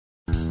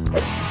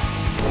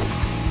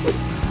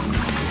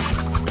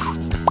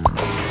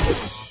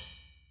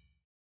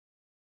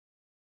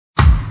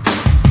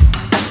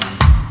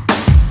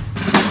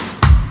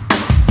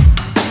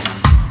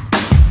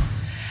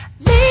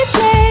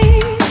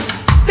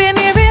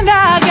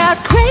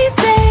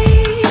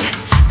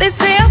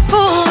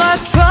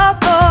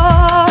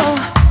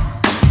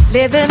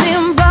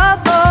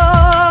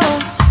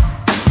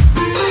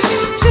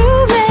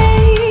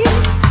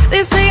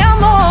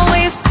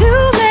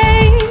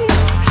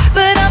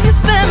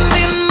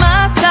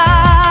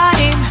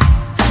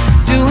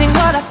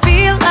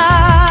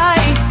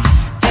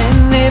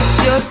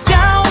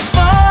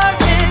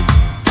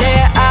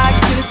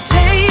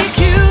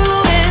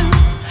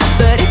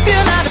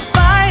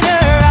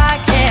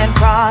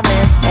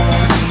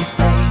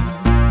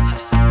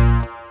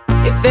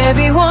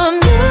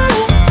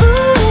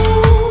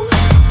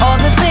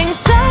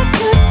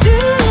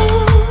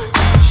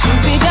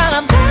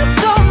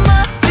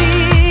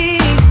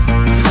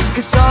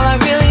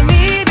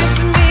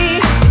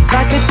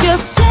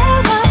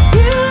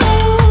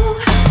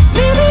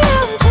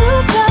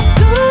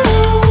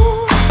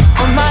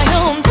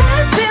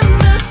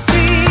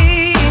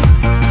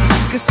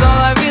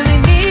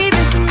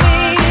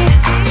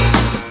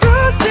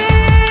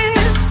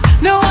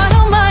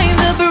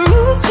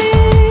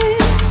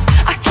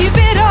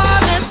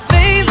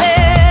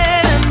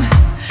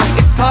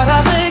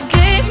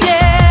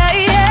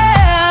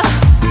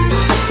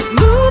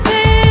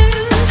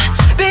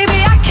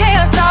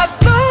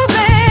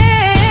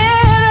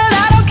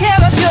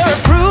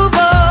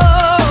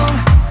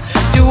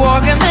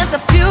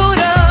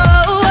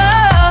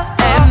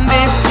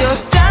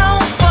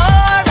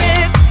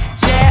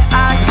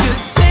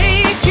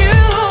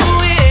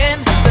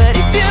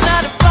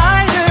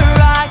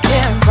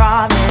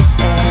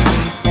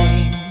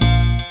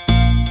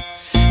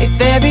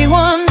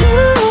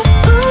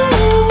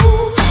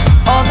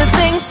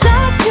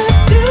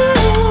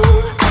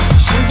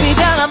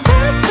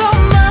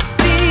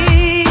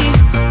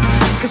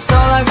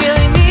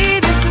really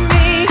need is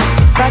me.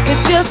 If I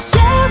could just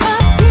share my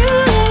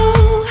view.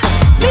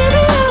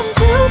 Maybe I'm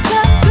too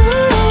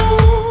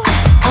taboo.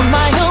 On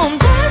my own,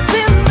 dance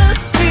in the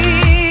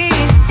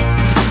streets.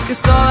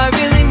 'Cause all I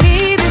really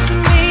need is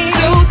me.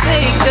 So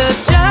take the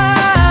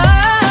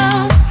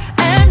jump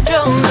and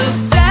don't look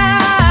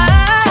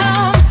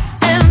down.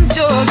 And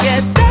you'll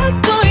get back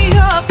on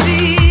your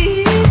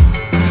feet.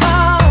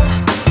 Oh.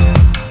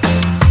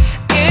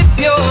 If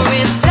you're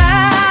in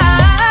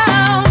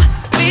town,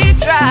 we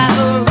drive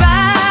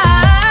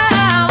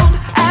around.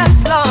 As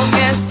long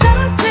as I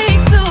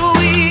take the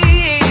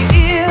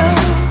wheel.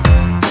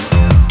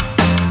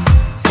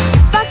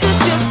 If I could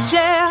just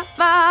share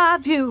my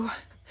view.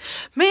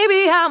 Maybe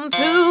I'm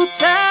too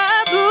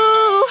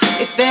taboo.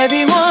 If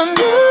everyone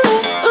knew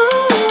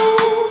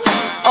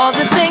all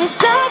the things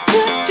I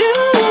could do,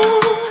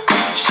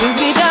 shoot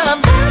me down,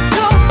 I'm back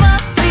on my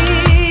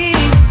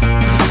feet.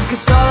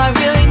 'Cause all I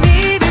really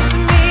need is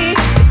me.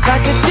 If I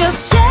could just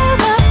share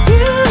my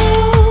view.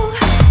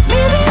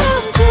 Maybe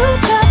I'm too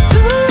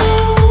taboo.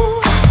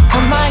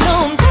 On my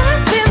own,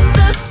 dance in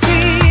the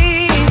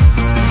streets.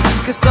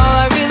 'Cause all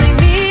I really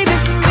need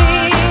is me.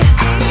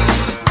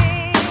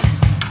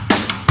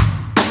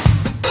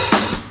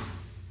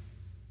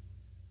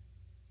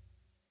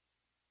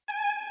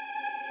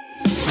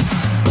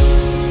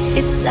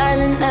 It's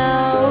silent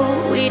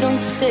now, we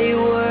don't say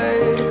a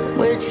word.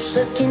 We're just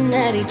looking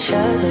at each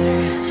other.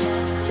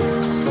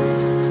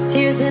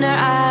 Tears in our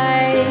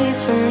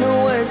eyes from the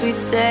words we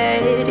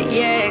said.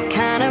 Yeah, it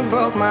kinda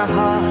broke my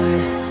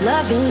heart.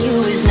 Loving you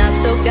is not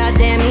so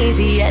goddamn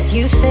easy as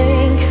you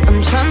think. I'm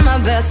trying my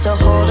best to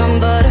hold on,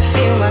 but I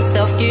feel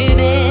myself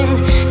giving.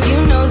 You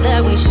know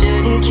that we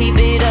shouldn't keep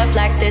it up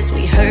like this.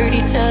 We hurt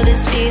each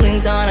other's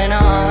feelings on and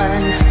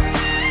on.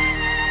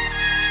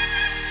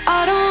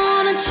 I don't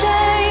wanna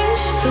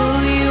change who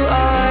you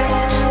are.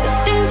 The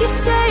things you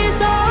say is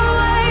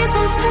always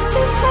one step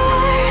too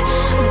far.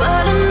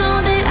 But I know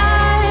that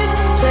I've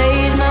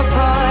played my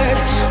part.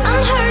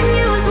 I'm hurting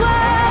you as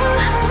well.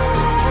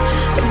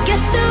 I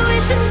guess that we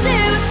should say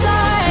we're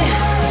sorry.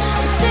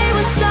 Say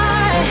we're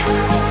sorry.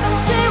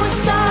 Say we're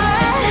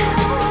sorry.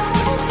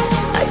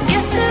 I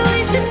guess that we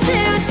should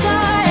say we're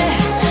sorry.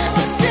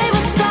 Say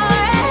we're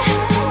sorry.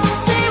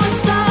 Say we're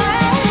sorry.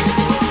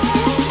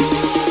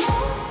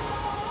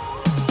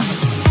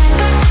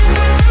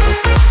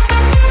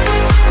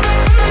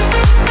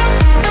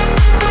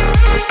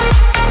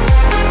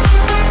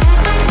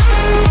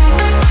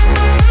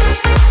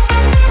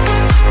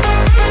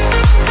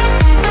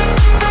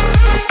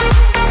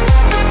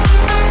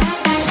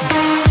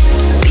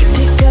 We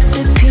pick up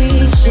the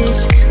pieces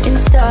and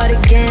start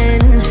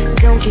again.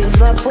 Don't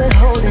give up, we're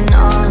holding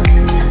on.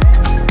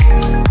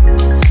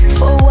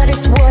 For what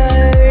it's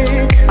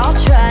worth, I'll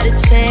try to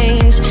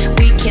change.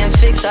 We can't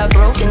fix our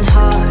broken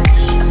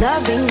hearts.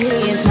 Loving me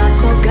is not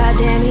so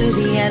goddamn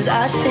easy as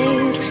I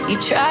think. You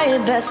try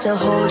your best to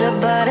hold up,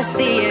 but I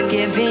see you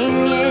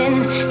giving in.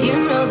 You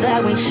know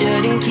that we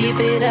shouldn't keep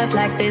it up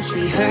like this.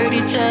 We hurt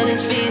each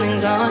other's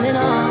feelings on and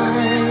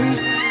on.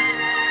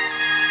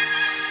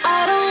 I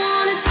don't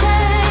wanna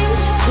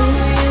change who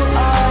you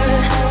are.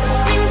 The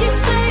things you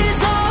say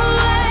is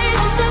always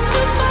one step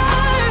too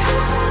far.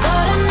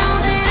 But I know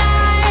that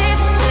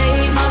I've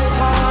played my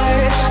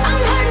part.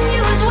 I'm hurting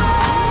you as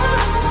well.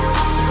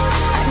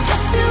 I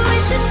guess that we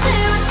should say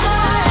we're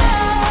sorry.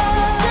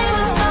 Say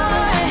we're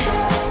sorry.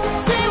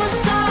 Say we're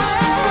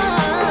sorry.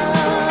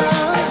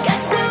 I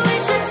guess that we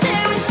should say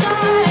we're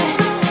sorry.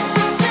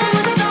 Say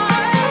we're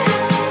sorry.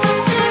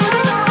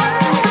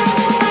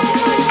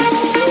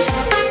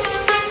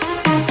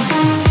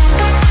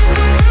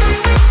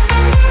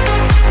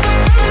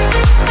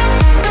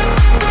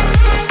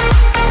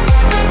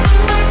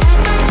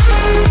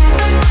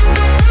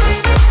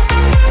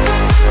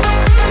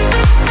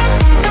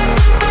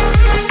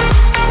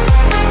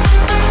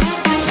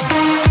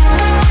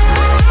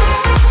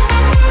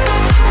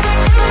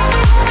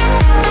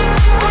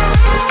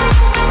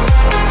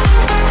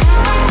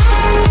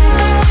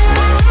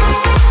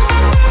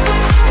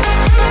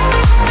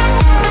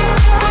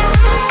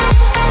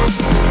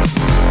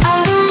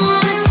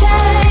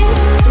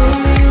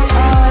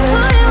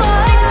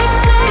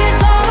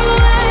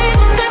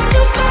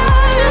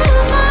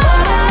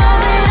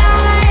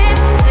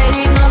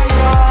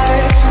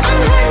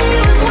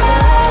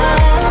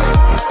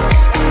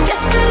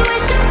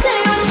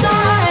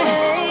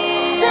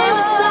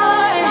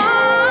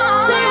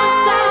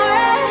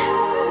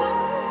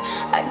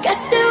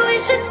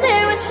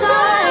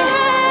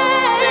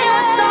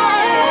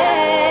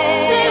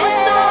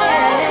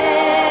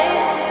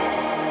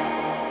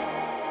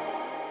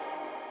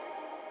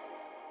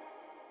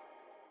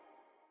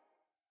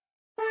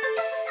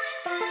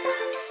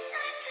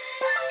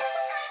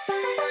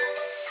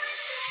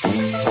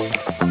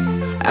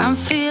 I'm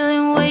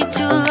feeling way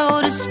too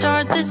low to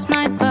start this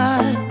night,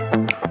 but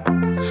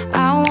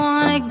I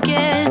wanna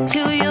get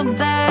to your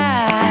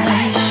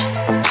bash.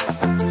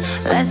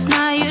 Last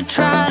night you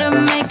tried to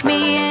make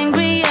me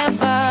angry, yeah,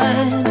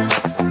 but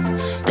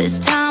this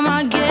time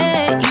I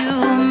get you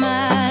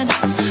mad.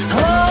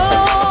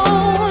 Oh,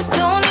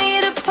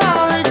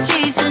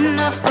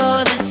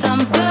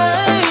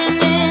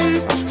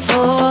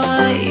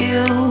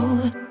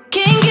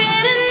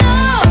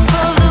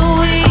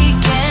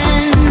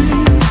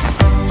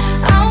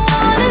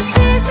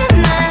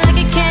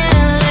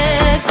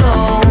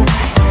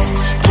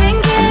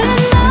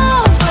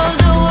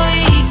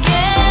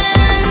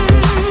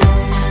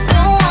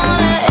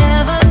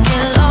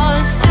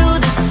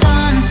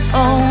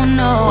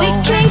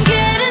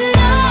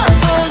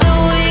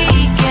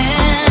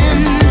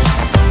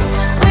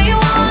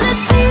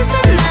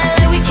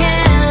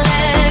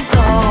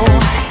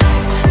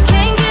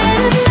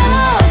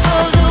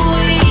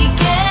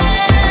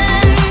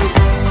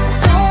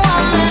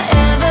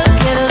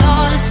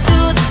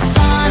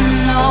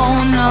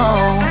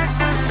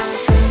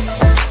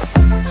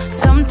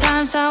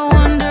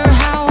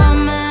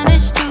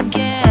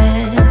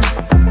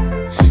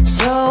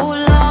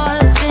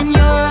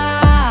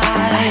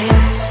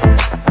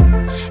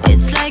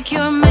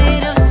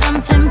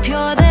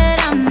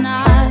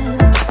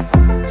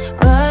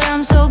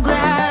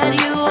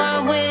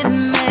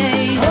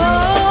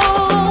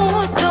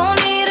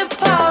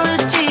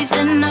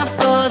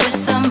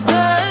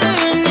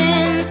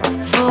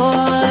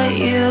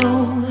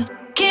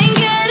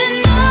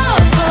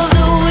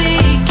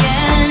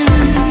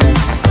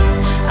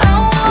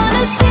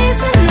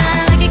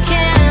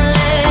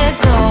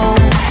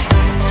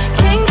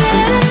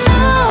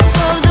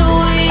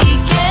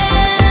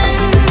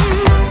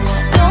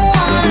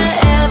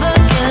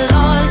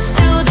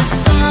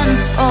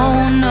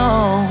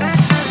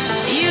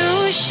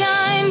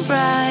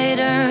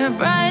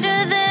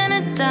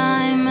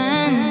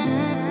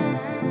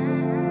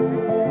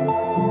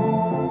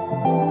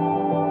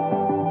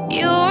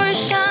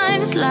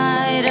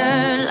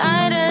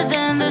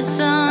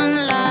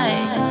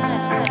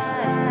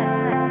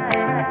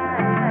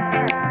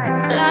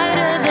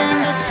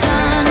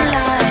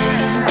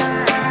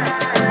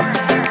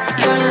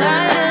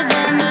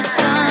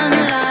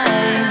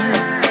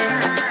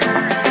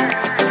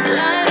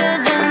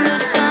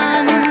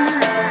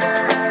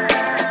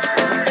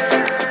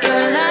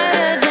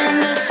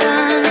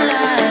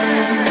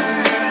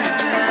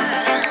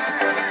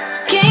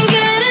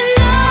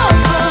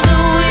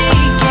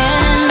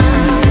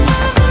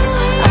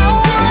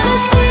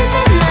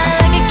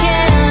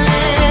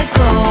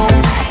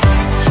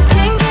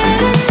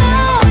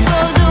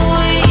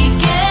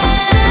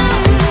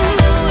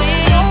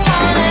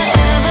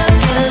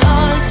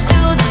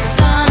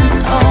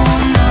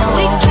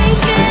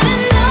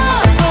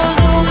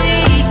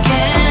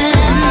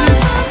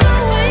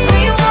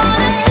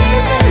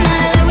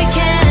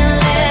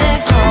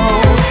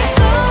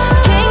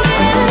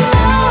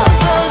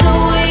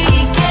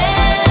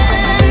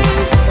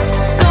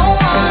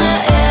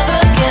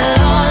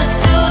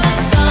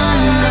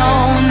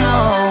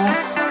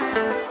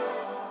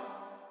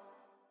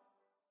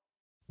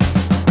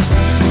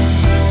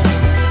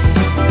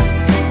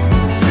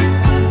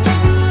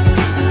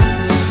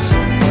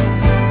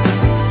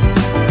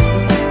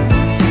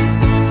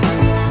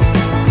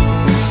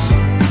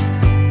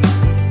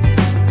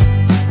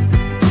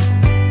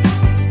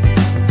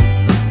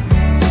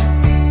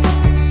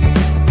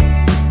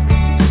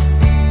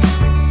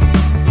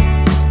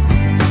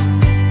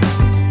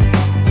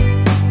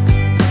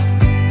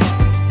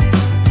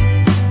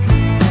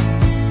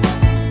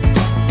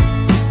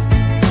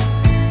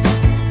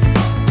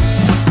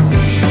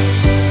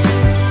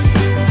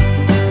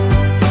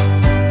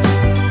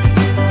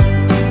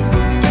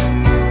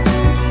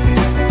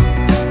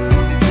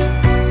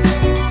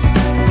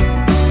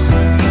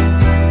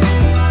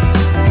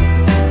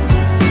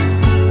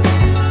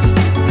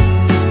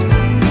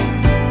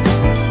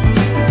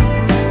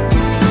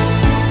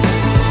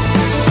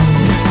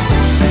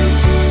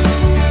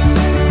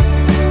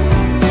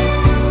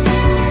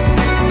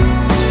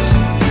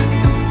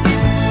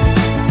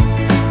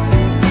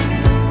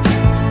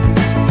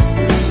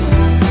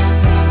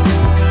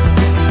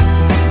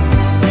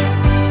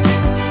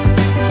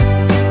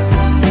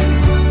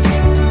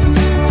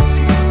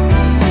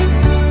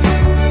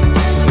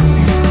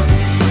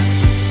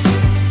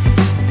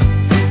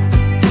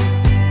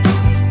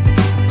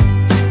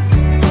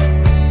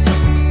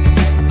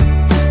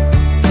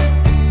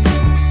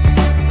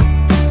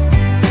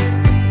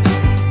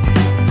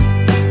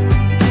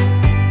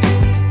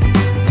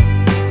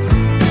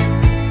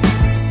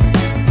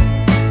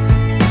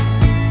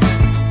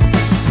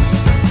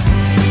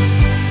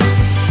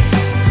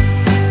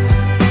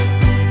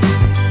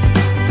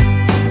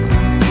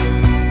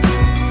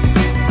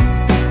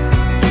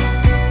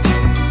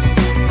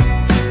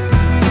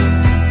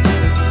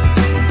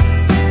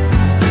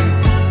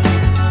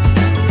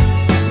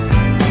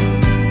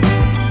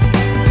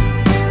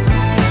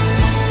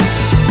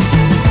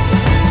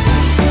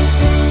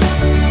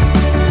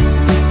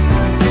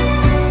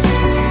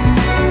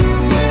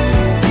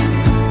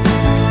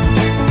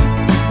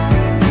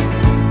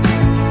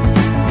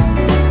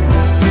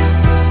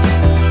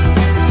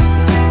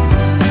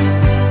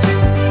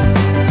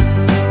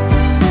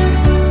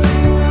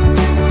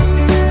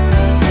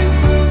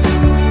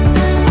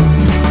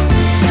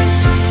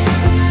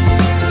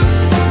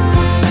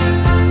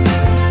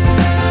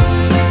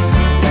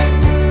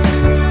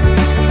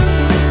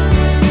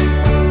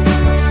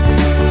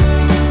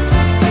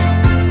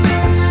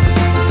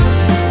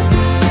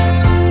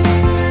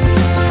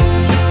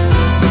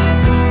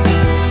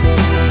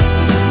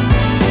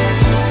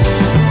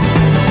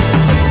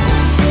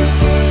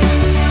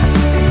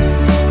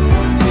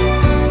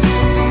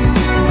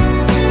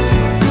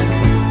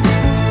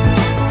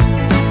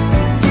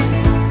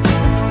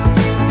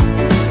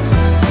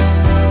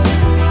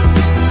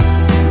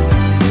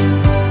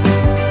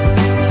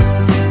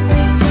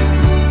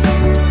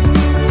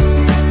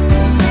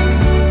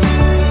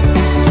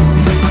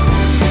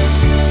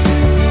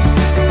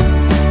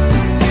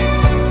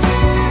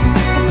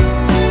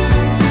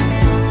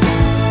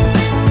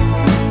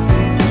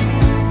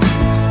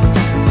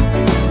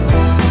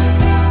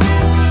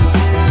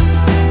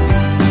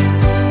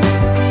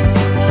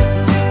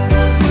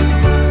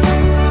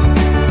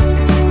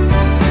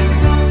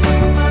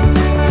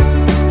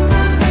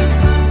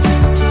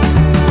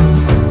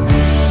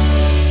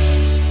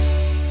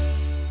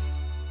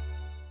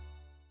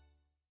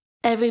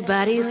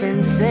 Everybody's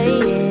been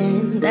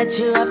saying that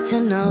you're up to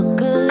no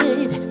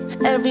good.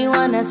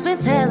 Everyone has been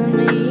telling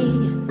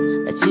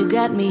me that you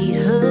got me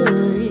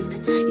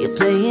hooked. You're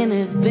playing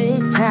it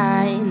big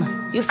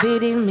time. You're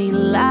feeding me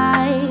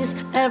lies.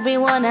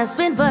 Everyone has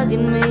been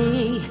bugging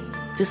me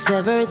to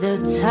sever the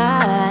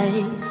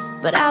ties.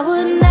 But I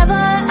would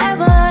never,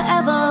 ever,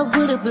 ever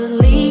would have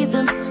believed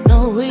them.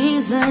 No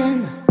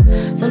reason.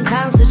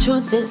 Sometimes the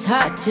truth is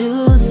hard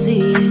to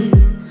see.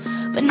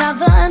 But now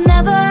the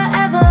never,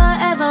 ever,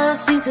 ever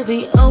seemed to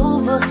be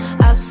over.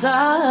 I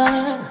saw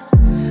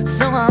her,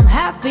 so I'm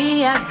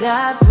happy I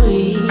got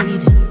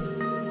freed.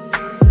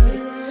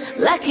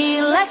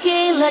 Lucky,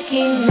 lucky,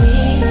 lucky me.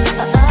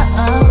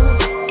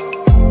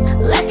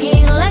 Lucky,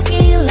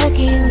 lucky,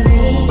 lucky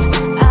me.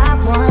 I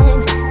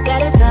won,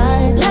 got it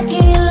done.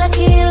 Lucky,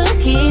 lucky,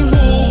 lucky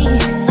me.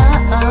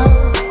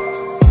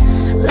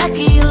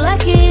 Lucky,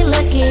 lucky,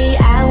 lucky.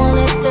 I won't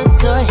let the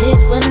door hit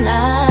when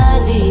I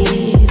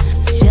leave.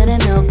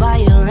 Should've known by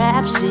your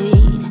rap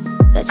sheet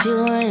that you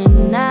were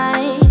in night.